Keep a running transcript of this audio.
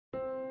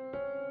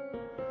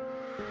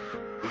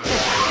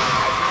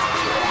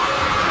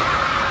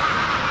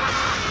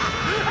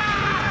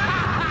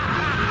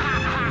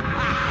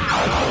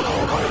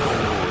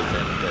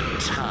The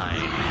time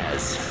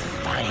has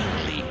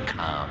finally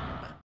come.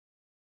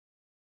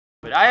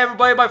 But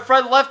everybody, my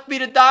friend left me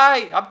to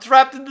die. I'm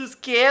trapped in this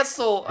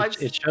castle.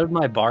 It showed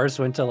my bars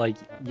went to like,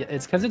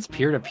 it's because it's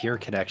peer-to-peer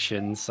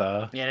connection,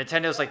 so. Yeah,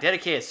 Nintendo's like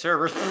dedicated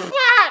servers.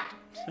 What?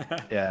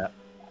 Yeah.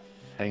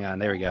 Hang on,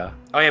 there we go.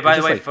 Oh yeah, by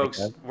the way,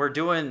 folks, we're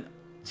doing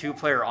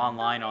 2-player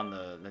online on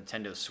the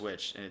Nintendo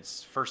Switch, and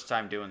it's first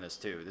time doing this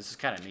too. This is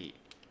kind of neat.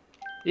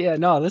 Yeah,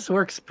 no, this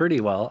works pretty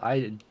well.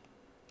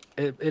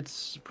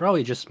 It's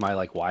probably just my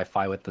like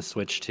Wi-Fi with the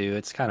Switch too.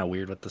 It's kind of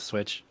weird with the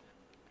Switch.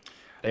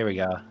 There we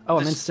go. Oh,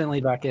 I'm instantly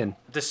back in.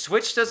 The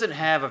Switch doesn't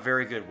have a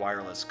very good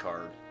wireless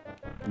card.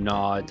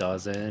 No, it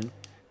doesn't.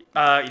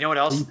 You know what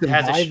else? You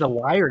can buy the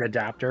wired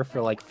adapter for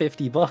like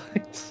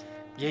 $50.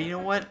 Yeah, you know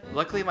what?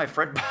 Luckily, my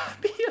friend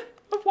bought me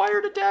a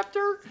wired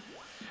adapter.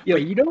 Yo,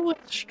 you know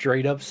what's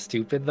straight up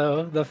stupid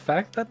though? The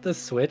fact that the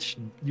Switch,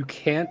 you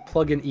can't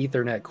plug an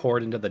Ethernet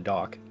cord into the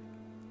dock.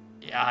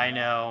 Yeah, I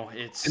know.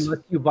 It's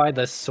unless you buy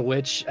the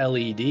Switch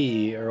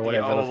LED or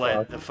whatever the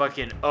fuck. The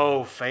fucking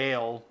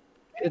fail.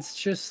 It's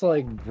just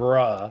like,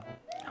 bruh.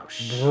 Oh,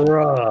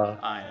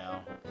 bruh. I know.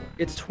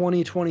 It's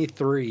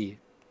 2023.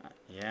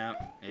 Yeah,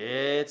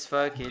 it's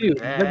fucking Dude,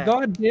 bad. the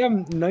goddamn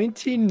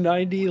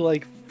 1990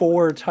 like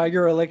 4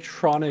 Tiger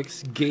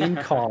Electronics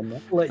Gamecom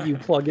let you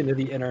plug into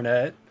the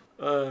internet.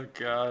 Oh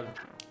god.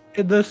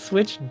 And the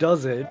Switch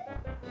doesn't.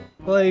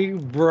 Like,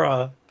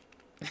 bruh.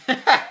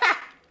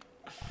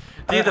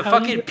 Dude, the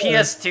fucking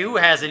PS2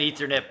 has an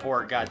Ethernet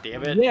port,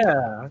 goddammit.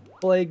 Yeah,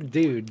 like,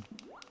 dude.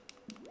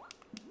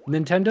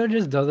 Nintendo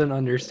just doesn't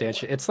understand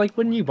shit. It's like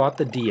when you bought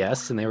the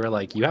DS and they were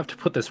like, you have to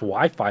put this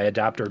Wi-Fi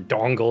adapter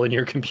dongle in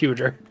your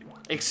computer.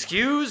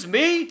 Excuse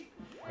me?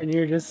 And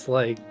you're just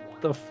like,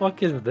 the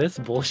fuck is this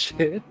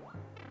bullshit?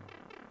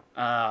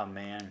 Oh,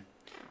 man.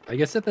 I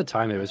guess at the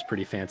time it was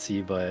pretty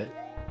fancy, but...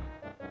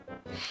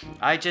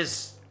 I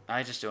just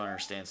don't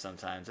understand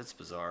sometimes. It's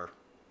bizarre.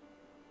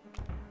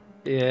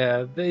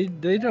 Yeah, they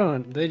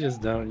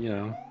just don't, you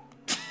know.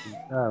 I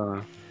don't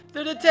know.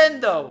 They're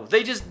Nintendo.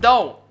 They just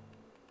don't.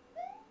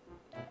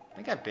 I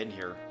think I've been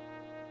here.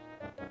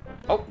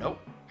 Oh, nope.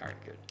 Alright,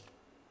 good.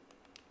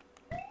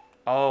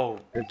 Oh,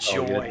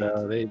 joy.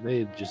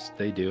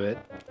 They do it.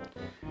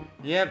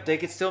 Yep, they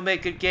can still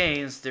make good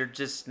games. They're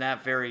just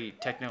not very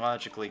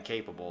technologically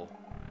capable.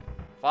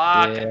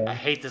 Fuck, Yeah. I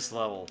hate this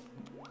level.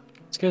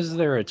 It's because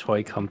they're a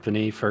toy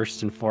company,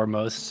 first and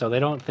foremost, so they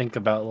don't think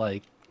about,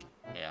 like,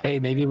 hey,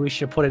 maybe we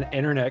should put an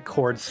internet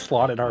cord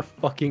slot in our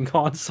fucking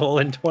console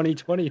in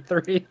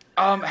 2023.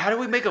 How do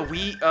we make a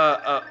Wiimote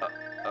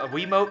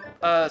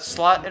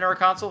slot in our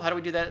console? How do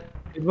we do that?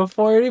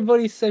 Before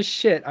anybody says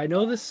shit, I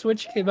know the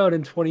Switch came out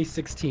in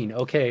 2016.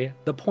 Okay,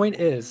 the point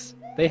is,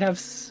 they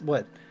have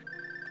what?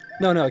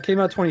 No, it came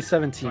out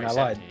 2017. I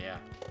lied. Yeah.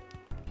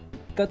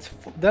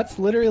 That's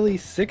literally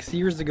 6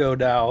 years ago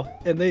now,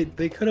 and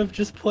they could have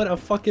just put a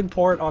fucking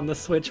port on the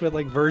Switch with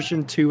like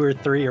version 2 or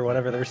 3 or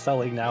whatever they're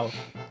selling now.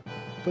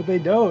 But they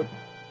don't.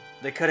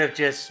 They could have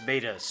just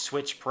made a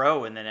Switch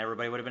Pro and then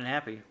everybody would have been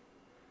happy.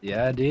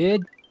 Yeah,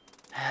 dude.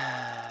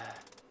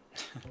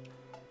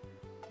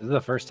 This is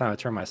the first time I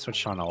turned my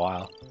Switch on in a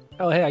while.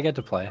 Oh, hey, I get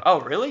to play.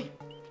 Oh, really?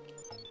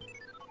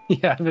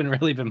 Yeah, I haven't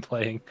really been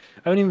playing.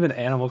 I haven't even been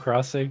Animal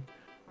Crossing.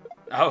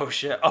 Oh,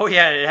 shit. Oh,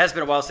 yeah, it has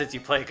been a while since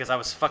you played because I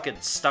was fucking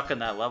stuck in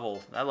that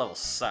level. That level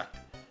sucked.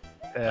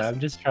 Yeah,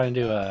 I'm just trying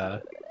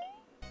to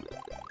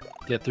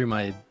get through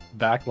my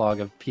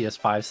backlog of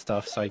PS5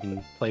 stuff so I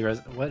can play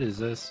What is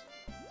this?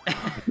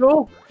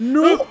 No!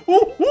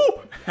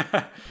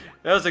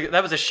 That was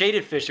a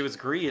shaded fish. It was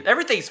green.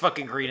 Everything's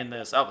fucking green in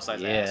this. Oh,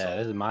 besides that. Yeah,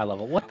 this is my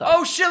level. What the?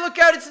 Oh shit! Look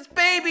out! It's its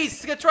babies.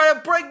 It's gonna try to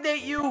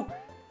impregnate you.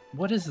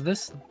 What is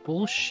this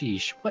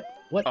bullshit? What?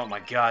 Oh my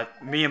god!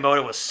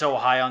 Miyamoto was so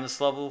high on this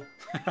level.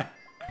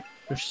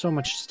 There's so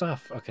much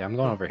stuff. Okay, I'm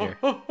going over here.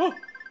 What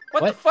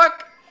the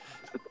fuck?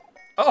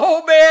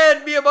 Oh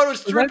man,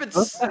 Miyamoto's tripping. Is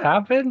that supposed to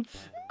happen?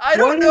 I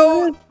don't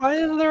know. Why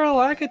is there a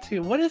lack of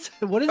two? What is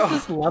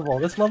this level?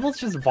 This level's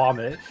just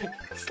vomit.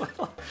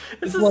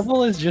 This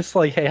level is just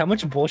like, hey, how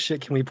much bullshit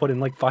can we put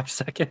in like 5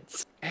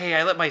 seconds? Hey,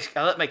 I let my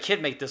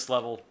kid make this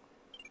level.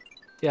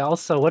 Yeah.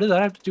 Also, what does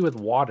that have to do with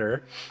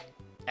water?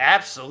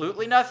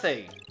 Absolutely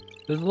nothing.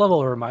 This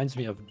level reminds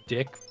me of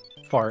dick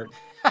fart.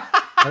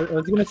 I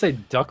was gonna say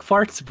duck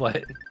farts,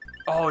 but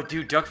oh,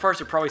 dude, duck farts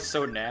are probably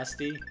so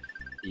nasty.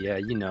 Yeah,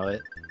 you know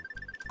it.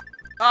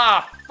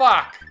 Ah,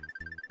 fuck.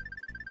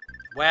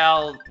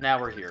 Well, now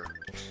we're here.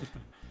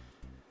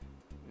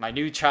 My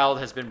new child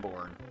has been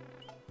born.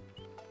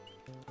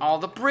 Oh,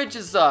 the bridge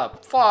is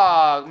up.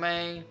 Fuck,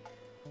 man.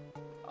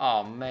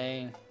 Oh,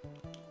 man.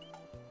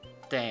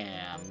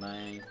 Damn,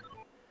 man.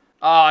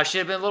 Oh, I should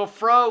have been a little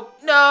fro.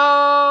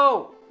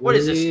 No! What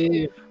is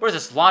this? What is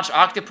this? Launch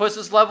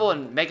octopuses level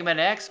and Mega Man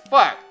X?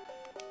 Fuck.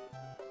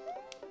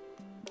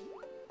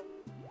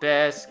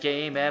 Best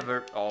game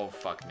ever. Oh,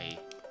 fuck me.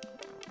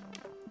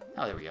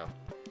 Oh, there we go.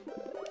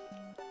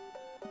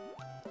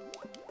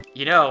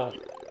 You know,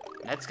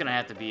 that's gonna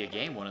have to be a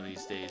game one of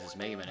these days. Is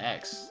Mega Man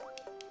X?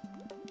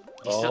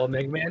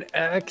 Mega Man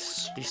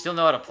X. Do you still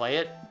know how to play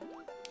it?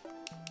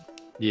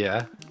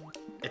 Yeah.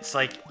 It's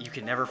like you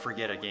can never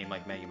forget a game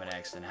like Mega Man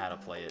X and how to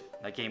play it.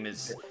 That game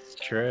is. It's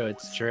true.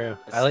 It's true.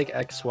 I like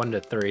X 1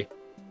 to 3.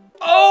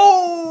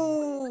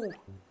 Oh!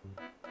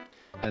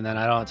 And then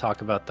I don't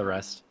talk about the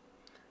rest.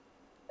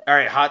 All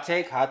right, hot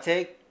take. Hot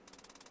take.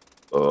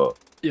 Oh.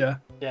 Yeah.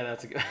 Yeah,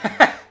 that's a good.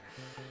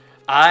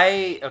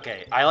 I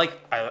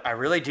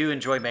really do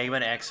enjoy Mega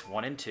Man X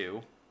 1 and 2.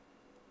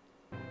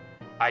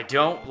 I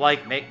don't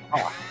like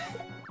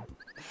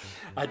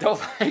I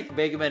don't like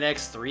Mega Man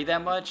X3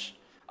 that much.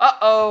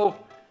 Uh-oh.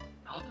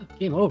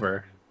 Game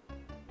over.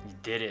 You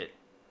did it.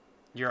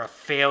 You're a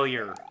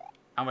failure.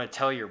 I'm going to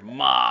tell your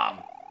mom.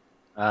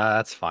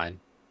 That's fine.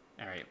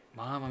 All right.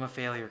 Mom, I'm a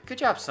failure. Good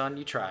job, son.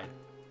 You tried.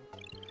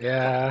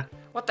 Yeah.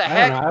 What the I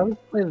heck? don't know. I always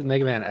play the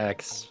Mega Man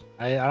X.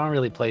 I don't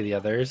really play the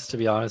others, to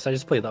be honest. I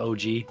just play the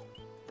OG.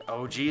 The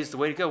OG is the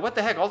way to go. What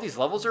the heck? All these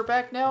levels are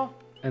back now?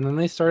 And then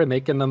they started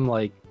making them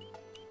like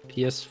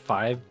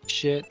PS5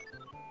 shit.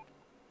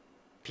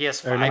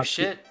 PS5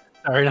 shit?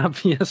 Sorry, not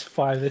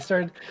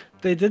PS5.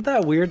 They did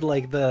that weird,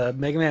 like, the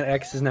Mega Man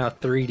X is now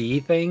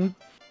 3D thing.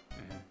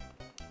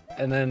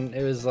 And then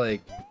it was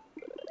like,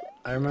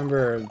 I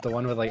remember the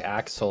one with like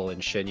Axel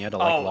and shit, and you had to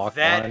like lock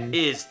that on.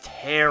 is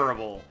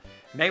terrible.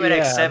 Mega Man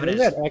X7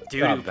 is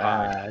doo-doo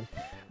bad.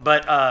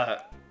 But,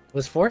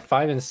 was 4,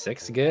 5, and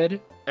 6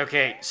 good?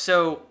 Okay,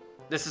 so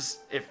this is,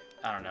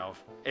 I don't know,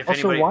 if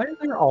also, anybody... why are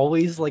there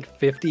always like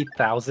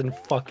 50,000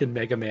 fucking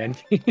Mega Man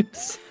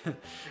games?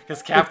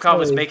 Because Capcom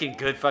was making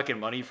good fucking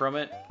money from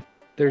it.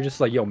 They're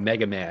just like, yo,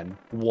 Mega Man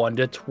 1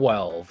 to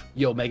 12.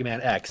 Yo, Mega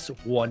Man X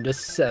 1 to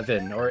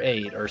 7 or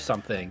 8 or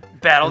something.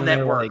 Battle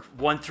Network like,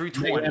 1 through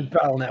 20. Mega Man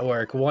Battle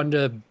Network 1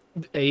 to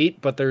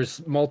 8, but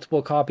there's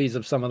multiple copies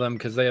of some of them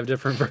because they have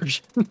different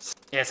versions.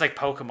 Yeah, it's like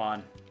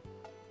Pokemon.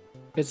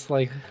 It's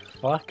like,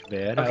 fuck,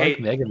 man. Okay. I like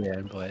Mega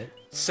Man, but...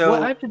 So,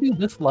 what, I have to do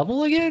this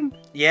level again?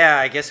 Yeah,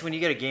 I guess when you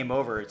get a game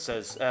over, it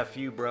says, F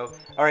you, bro.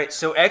 Alright,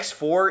 so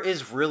X4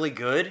 is really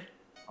good.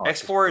 Oh,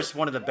 X4 is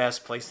one of the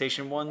best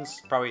PlayStation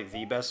ones. Probably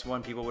the best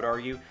one, people would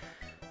argue.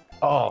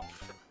 Oh.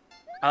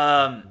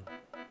 I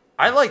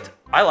liked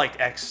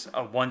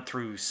X1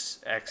 through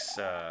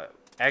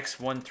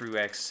X1 through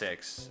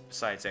X6,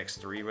 besides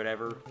X3,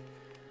 whatever.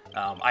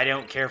 I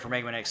don't care for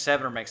Mega Man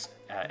X7 or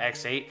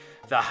X8.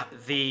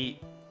 The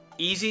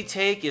easy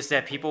take is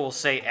that people will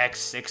say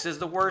X6 is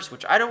the worst,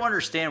 which I don't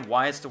understand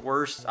why it's the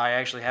worst. I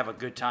actually have a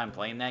good time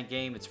playing that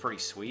game. It's pretty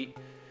sweet.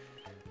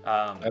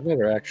 I've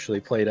never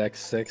actually played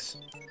X6.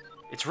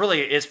 It's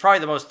probably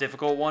the most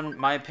difficult one, in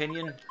my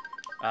opinion.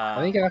 I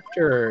think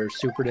after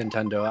Super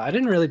Nintendo, I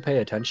didn't really pay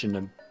attention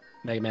to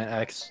Mega Man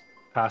X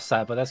past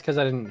that, but that's because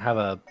I didn't have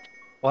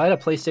I had a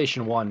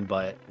PlayStation 1,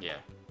 but yeah,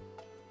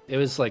 it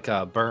was like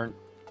a burnt,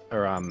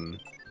 or I don't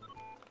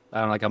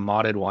know, like a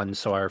modded one,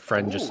 so our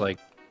friend just like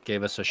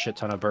gave us a shit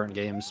ton of burnt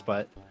games,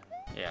 but...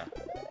 Yeah.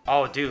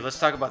 Oh, dude, let's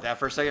talk about that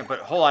for a second, but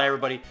hold on,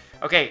 everybody.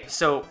 Okay,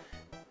 so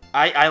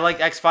I liked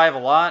X5 a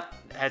lot.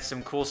 Had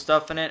some cool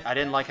stuff in it. I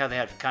didn't like how they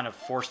had kind of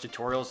forced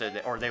tutorials,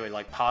 or they would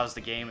like pause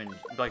the game and be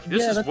like,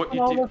 "This is what you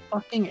do." All the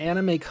fucking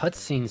anime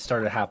cutscenes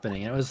started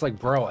happening, and it was like,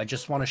 bro, I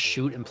just want to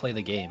shoot and play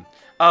the game.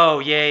 Oh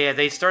yeah,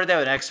 they started that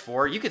with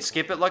X4. You could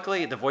skip it.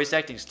 Luckily, the voice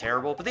acting's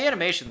terrible, but the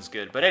animation's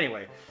good. But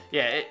anyway,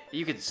 yeah,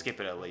 you could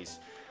skip it at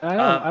least.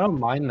 I don't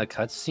mind the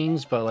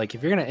cutscenes, but like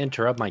if you're gonna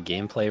interrupt my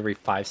gameplay every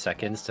 5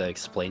 seconds to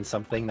explain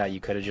something that you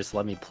could have just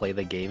let me play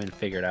the game and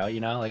figure it out, you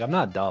know? Like I'm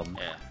not dumb.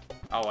 Yeah.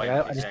 Oh, like,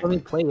 I just let me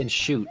play and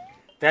shoot.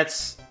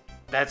 That's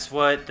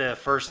what the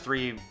first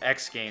 3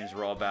 X games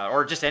were all about,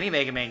 or just any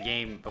Mega Man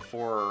game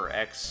before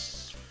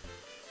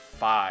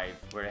X5,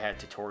 where it had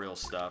tutorial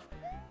stuff.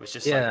 It was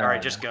just like, all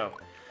right, just go.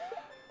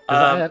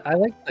 I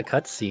like the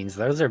cutscenes;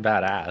 those are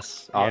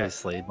badass,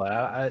 obviously.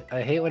 But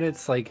I hate when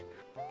it's like,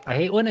 I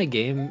hate when a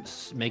game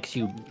makes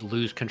you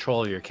lose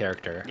control of your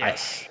character.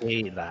 Yes. I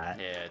hate that.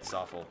 Yeah, it's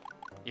awful.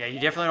 Yeah, you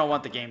definitely don't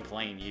want the game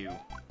playing you.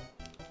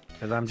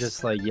 Because I'm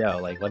just like, yo,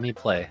 like let me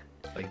play.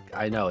 Like,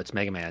 I know it's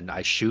Mega Man.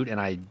 I shoot and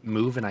I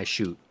move and I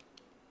shoot.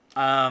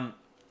 And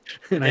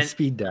I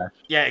speed dash.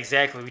 Yeah,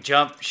 exactly. We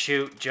jump,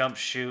 shoot,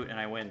 and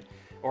I win.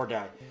 Or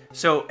die.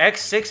 So,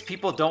 X6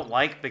 people don't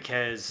like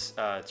because...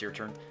 it's your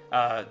turn.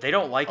 They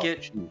don't like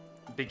it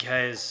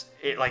because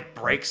it, like,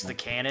 breaks the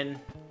canon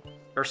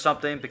or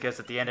something. Because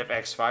at the end of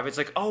X5, it's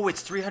like, oh,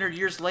 it's 300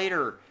 years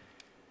later.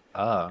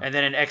 And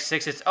then in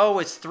X6,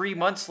 it's 3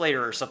 months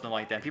later or something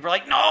like that. People are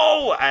like,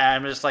 no!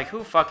 And I'm just like,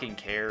 who fucking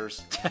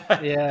cares?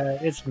 Yeah,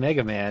 it's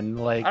Mega Man.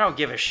 Like, I don't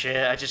give a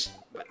shit.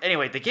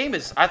 Anyway, the game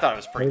I thought it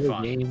was pretty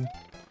fun.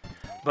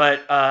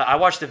 But I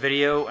watched the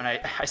video, and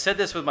I said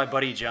this with my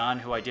buddy John,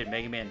 who I did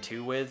Mega Man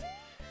 2 with,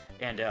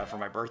 and for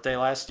my birthday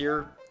last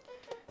year.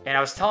 And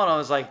I was telling him, I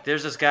was like,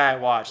 there's this guy I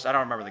watched. I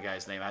don't remember the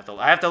guy's name. I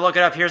have to look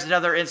it up. Here's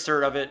another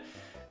insert of it.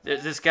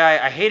 This guy,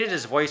 I hated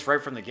his voice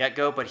right from the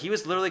get-go, but he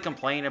was literally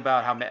complaining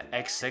about how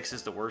X6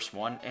 is the worst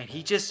one, and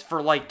he just,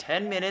 for like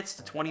 10 minutes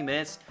to 20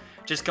 minutes,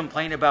 just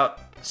complained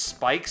about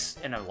spikes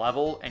in a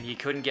level, and he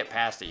couldn't get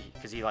past it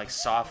because he like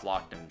soft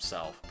locked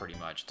himself pretty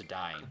much to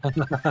dying.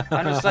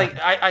 I'm just like,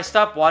 I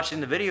stopped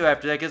watching the video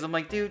after that because I'm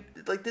like, dude,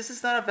 like this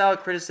is not a valid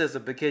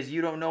criticism because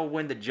you don't know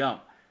when to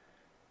jump.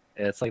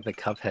 It's like the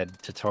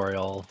Cuphead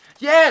tutorial.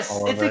 Yes,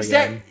 that's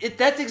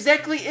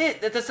exactly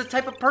it. That's the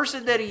type of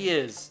person that he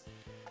is.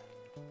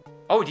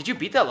 Oh, did you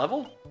beat that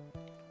level?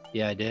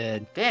 Yeah, I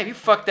did. Damn, you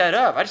fucked that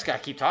up. I just gotta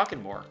keep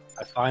talking more.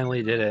 I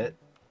finally did it.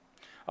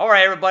 All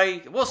right,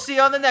 everybody. We'll see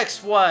you on the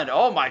next one.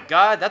 Oh my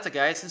God, that's a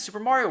guy. It's in Super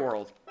Mario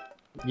World.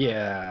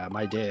 Yeah,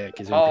 my dick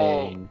is in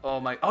pain. Oh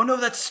my. Oh no,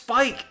 that's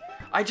Spike.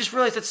 I just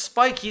realized that's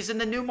Spike. He's in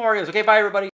the new Mario's. Okay, bye, everybody.